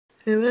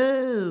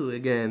Hello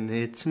again,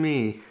 it's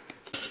me.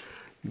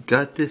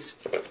 Got this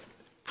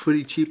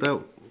pretty cheap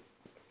at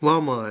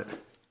Walmart.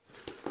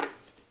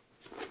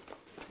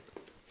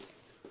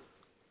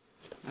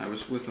 I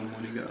was with him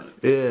when he got it.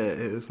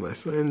 Yeah, it was my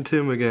friend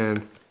Tim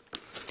again.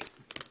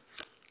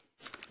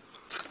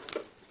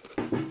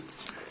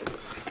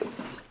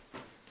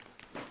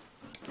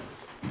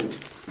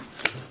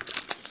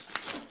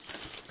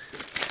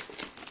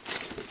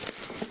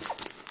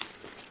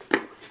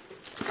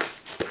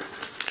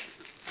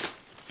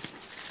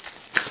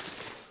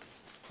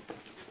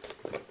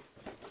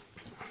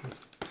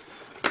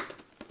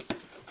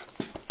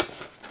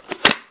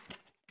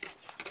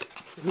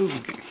 Ooh,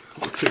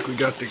 looks like we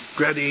got the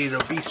Gladiator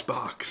Beast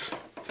box.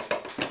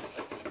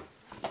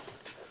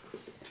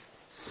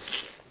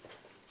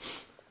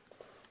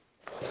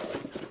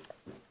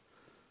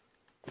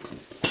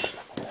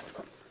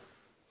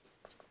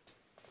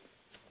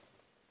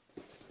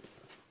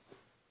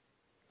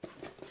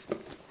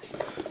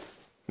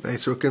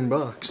 Nice looking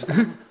box.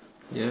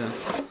 Yeah,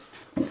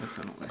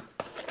 definitely.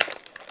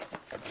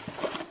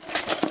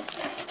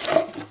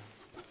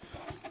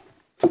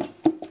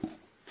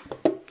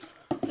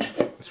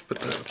 Let's put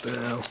that up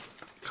there.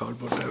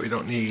 Cardboard that we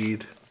don't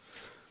need.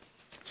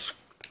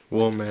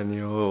 War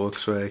manual,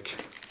 looks like.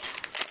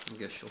 I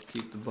guess you'll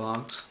keep the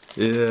box.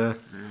 Yeah.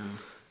 Yeah.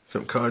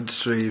 Some card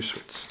sleeves,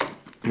 which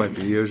might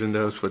be using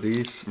those for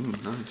these.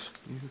 Nice.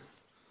 Yeah.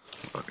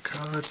 A lot of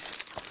cards.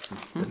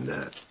 And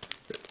that.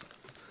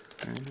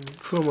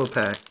 Promo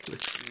pack.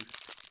 Let's see.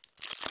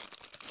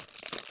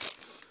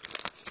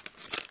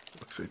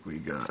 Looks like we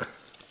got.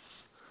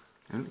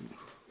 Ooh.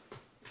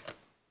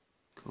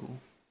 Cool.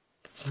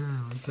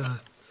 Oh, we got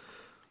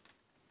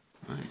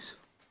Nice.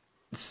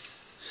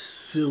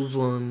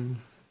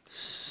 Sylvan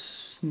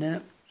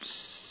Snap.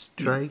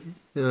 Strike.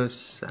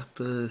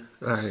 Sapper.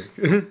 Alright.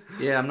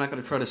 Yeah, I'm not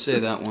going to try to say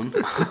that one.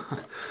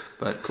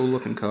 But cool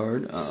looking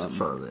card.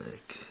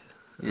 Sonic.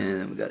 Yeah,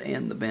 then we got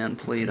And the Band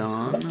Played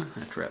On,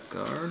 a trap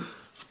card.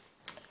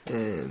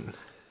 And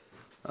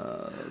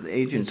The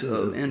Agent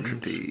of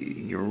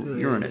Entropy,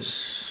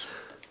 Uranus.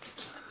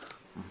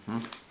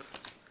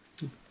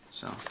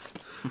 So,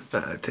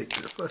 take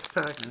the first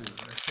pack. And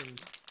I can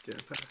get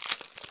it back.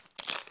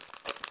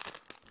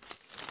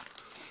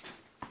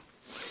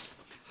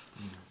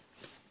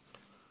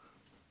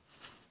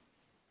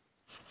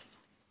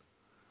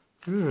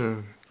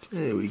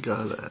 Okay, we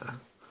got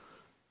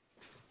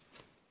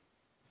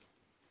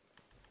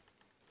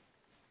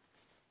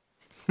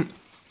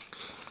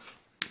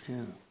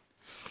yeah.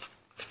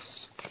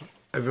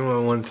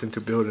 Everyone wanted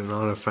to build an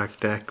artifact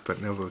deck,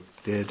 but never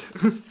did.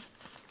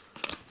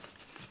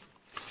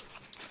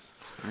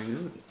 Very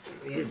good.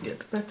 Yeah, get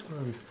the next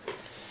one.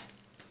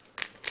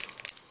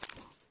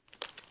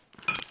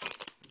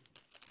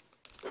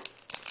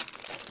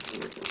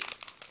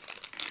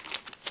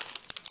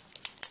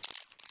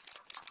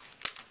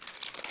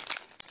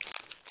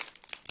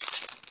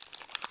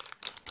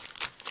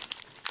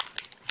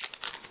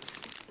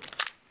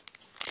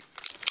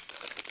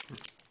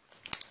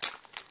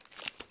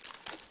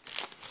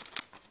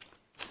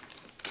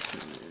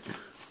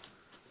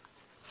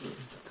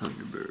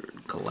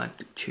 Thunderbird,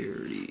 Galactic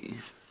Charity,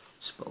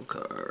 spell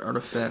card,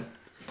 artifact,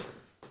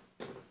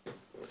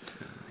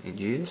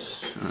 Aegis,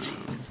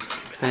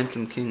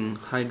 Phantom King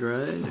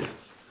Hydride,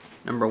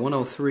 number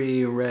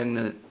 103,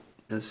 Ragna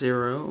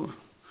Zero,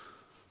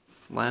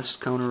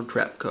 last counter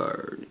trap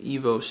card,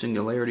 Evo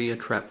Singularity, a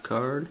trap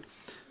card,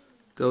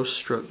 Ghost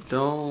Struck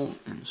Doll,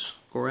 and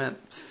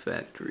Scrap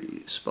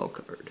Factory, spell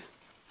card.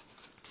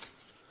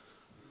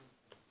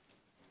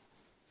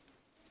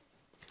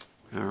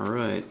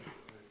 Alright.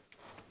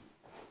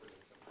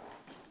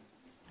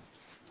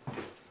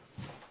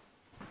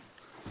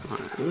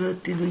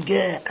 What did we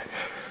get?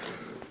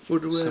 For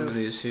the Some of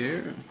these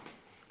here.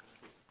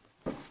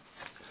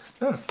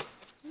 Oh,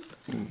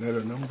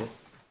 another number.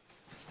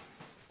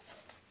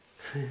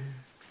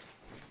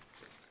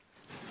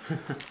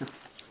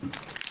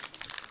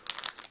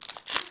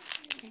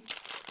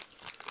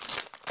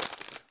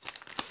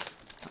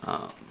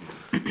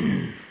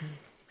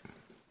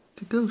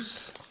 The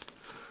ghost.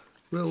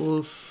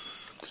 Werewolf.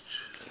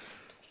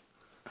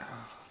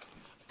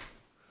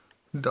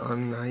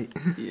 Dawn Knight.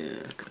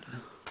 Yeah,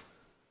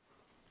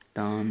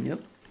 Dawn,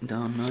 yep.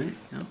 Dawn Knight,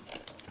 yep.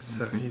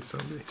 Sorry,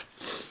 zombie.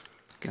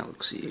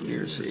 Galaxy,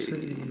 Mirror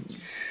Sage,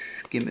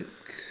 Gimmick,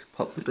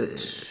 Puppet,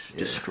 Yeah.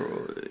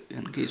 Destroy,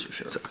 and Gazer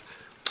Shark.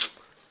 So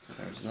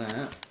there's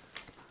that.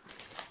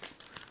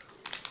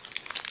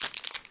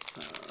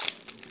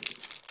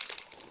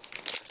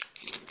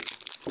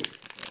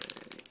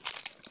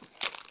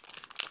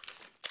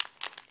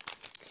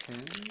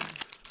 Okay.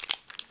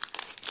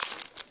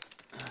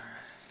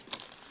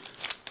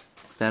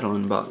 Battle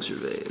and Boxer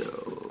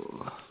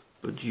Veil,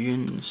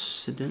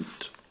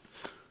 Incident,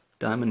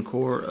 Diamond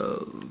Core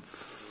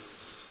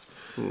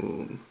of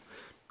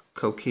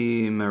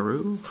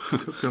Kokimaru,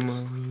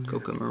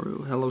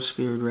 Kokamaru, Hello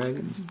Sphere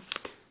Dragon,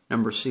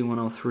 number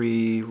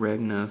C103,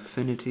 Ragna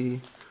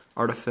Affinity,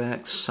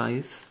 Artifact,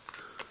 Scythe,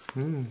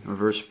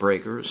 Reverse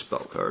Breaker, a spell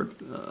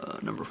card.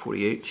 Number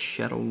 48,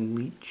 Shadow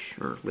Leech,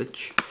 or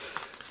Lich.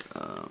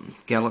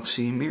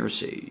 Galaxy Mirror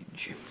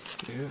Sage.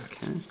 Yeah.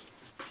 Okay.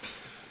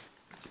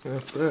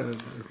 Not bad,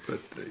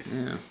 but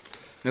Yeah.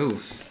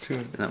 Oh,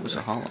 and that was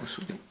a hollow.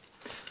 Sweet.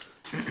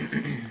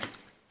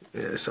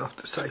 Yeah, it's off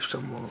the safe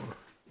some more.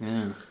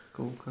 Yeah,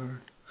 cool card.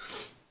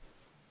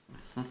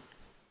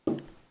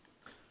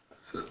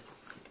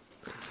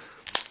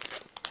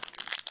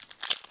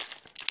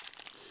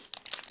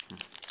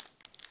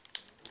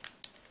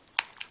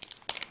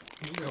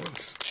 That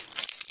one's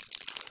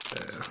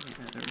there.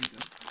 Yeah, there we go.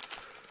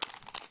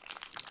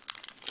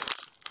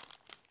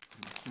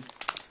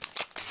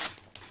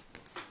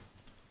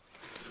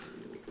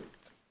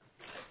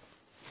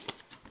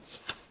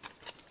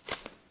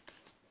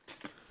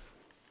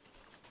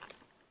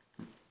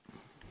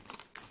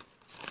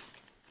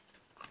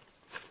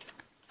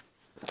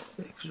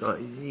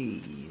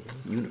 XYZ.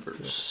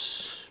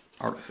 Universe.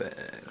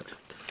 Artifact.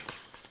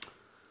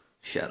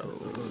 Shadow.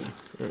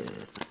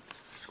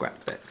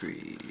 Scrap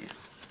Factory.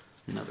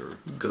 Another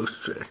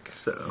Ghost trick,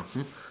 so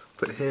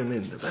put him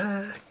in the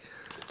back.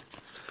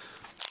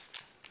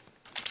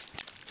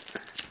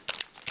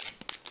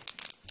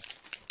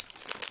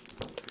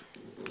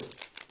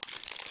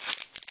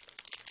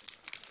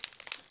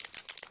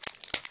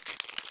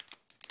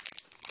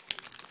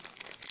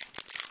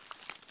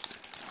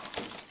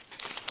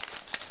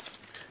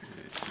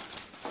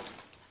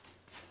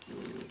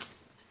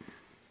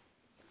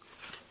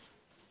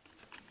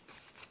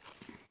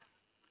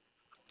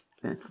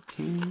 Phantom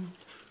King,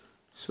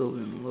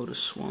 Sylvan Lotus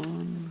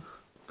Swan,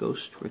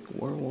 Ghost Trick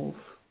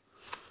Werewolf,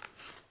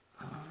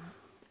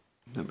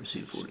 number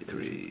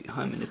C43,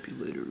 High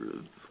Manipulator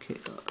of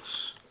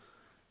Chaos,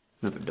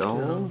 another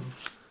doll,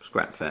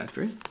 Scrap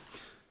Factory,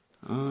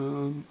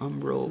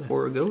 Umbral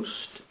Horror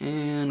Ghost,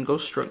 and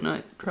Ghost Struck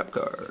Knight Trap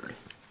Card.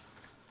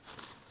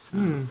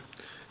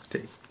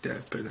 Take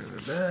that, put it in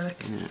the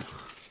back. Yeah,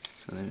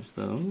 so there's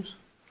those.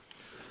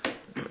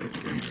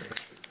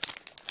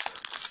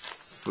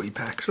 3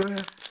 packs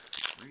left.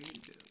 There you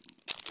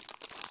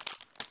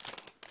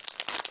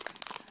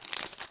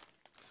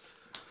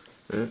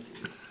go. Yeah.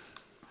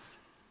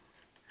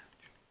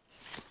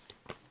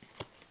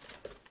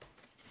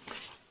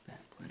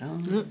 Backplate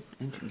on.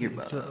 Ancient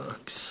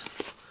Gearbox.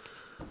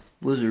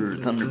 Blizzard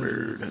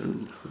Thunderbird.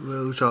 Ooh.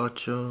 Rose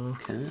Archer.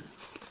 Okay.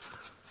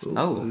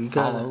 Oh, we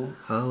got Hollow.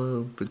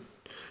 Hollow, but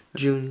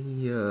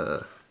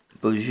Junior.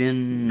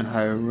 Bujin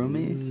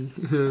Harumi.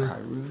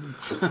 Harum.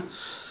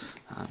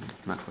 I'm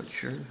not quite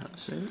sure how to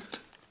say it.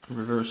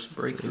 Reverse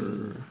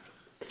Breaker.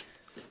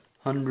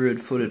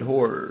 100-Footed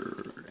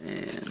Horror.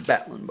 And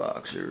Battling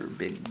Boxer.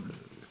 Big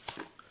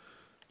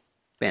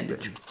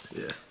Bandage.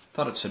 Yeah.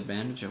 Thought it said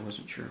bandage, I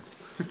wasn't sure.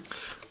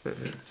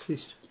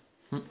 Sheesh.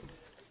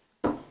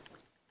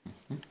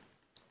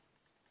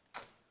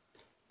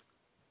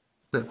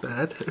 Not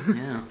bad.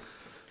 Yeah.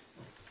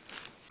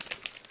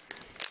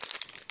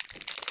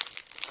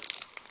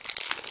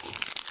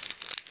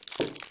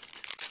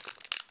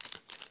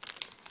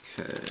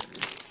 Okay.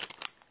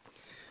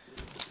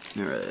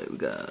 Alright, we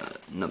got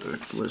another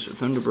Blizzard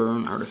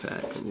Thunderburn,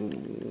 Artifact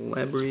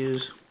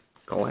Labrys,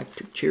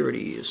 Galactic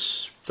Charity, a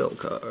spell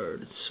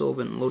card,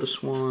 Sylvan Lotus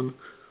Swan.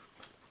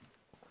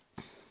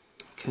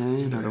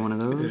 Okay, another one of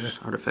those. Yeah.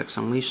 Artifacts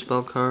Unleashed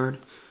spell card.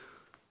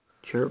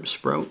 Cherub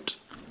Sprout.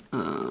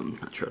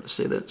 Not sure how to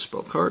say that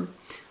spell card.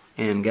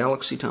 And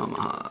Galaxy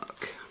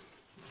Tomahawk.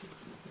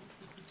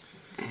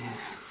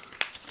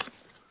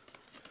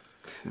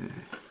 Okay.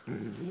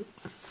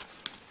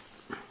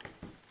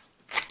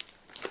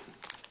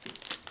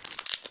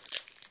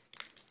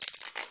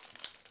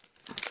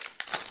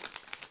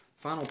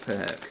 Final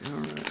pack.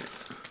 Alright.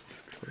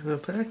 Final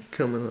pack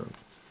coming up.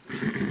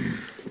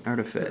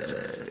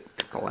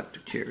 Artifact.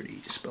 Galactic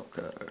Charity. Spell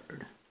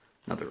card.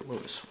 Another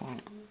Lotus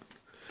Swan.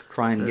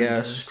 Try and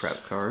guess.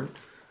 Trap card.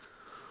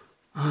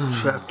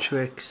 Trap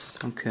tricks.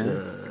 Okay.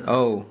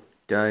 Oh.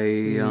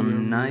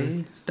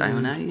 Dionai?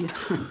 Dione?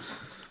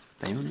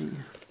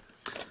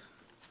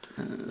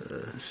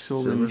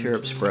 Sylvan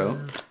Cherub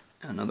Sprout.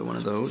 Another one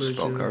of those.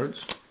 Spell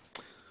cards.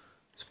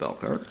 Spell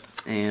card.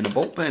 And a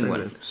Bolt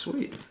Penguin.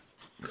 Sweet.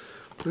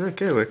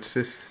 Okay, let's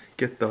just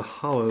get the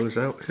hollows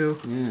out too.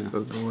 Yeah.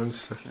 Of the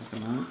ones. Check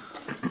them out.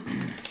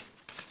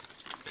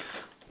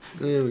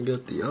 Yeah, we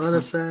got the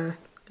artifact.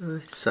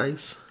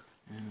 Safe.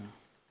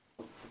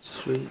 Yeah.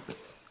 Sweet.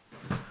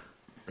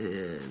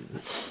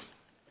 And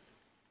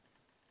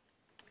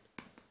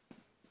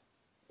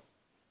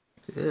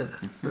yeah,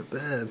 not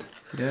bad.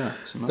 Yeah,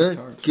 some nice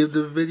cards. Give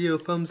the video a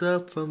thumbs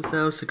up, thumbs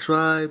down,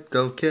 subscribe,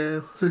 don't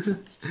care.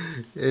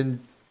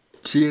 And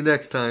see you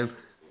next time.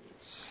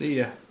 See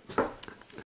ya.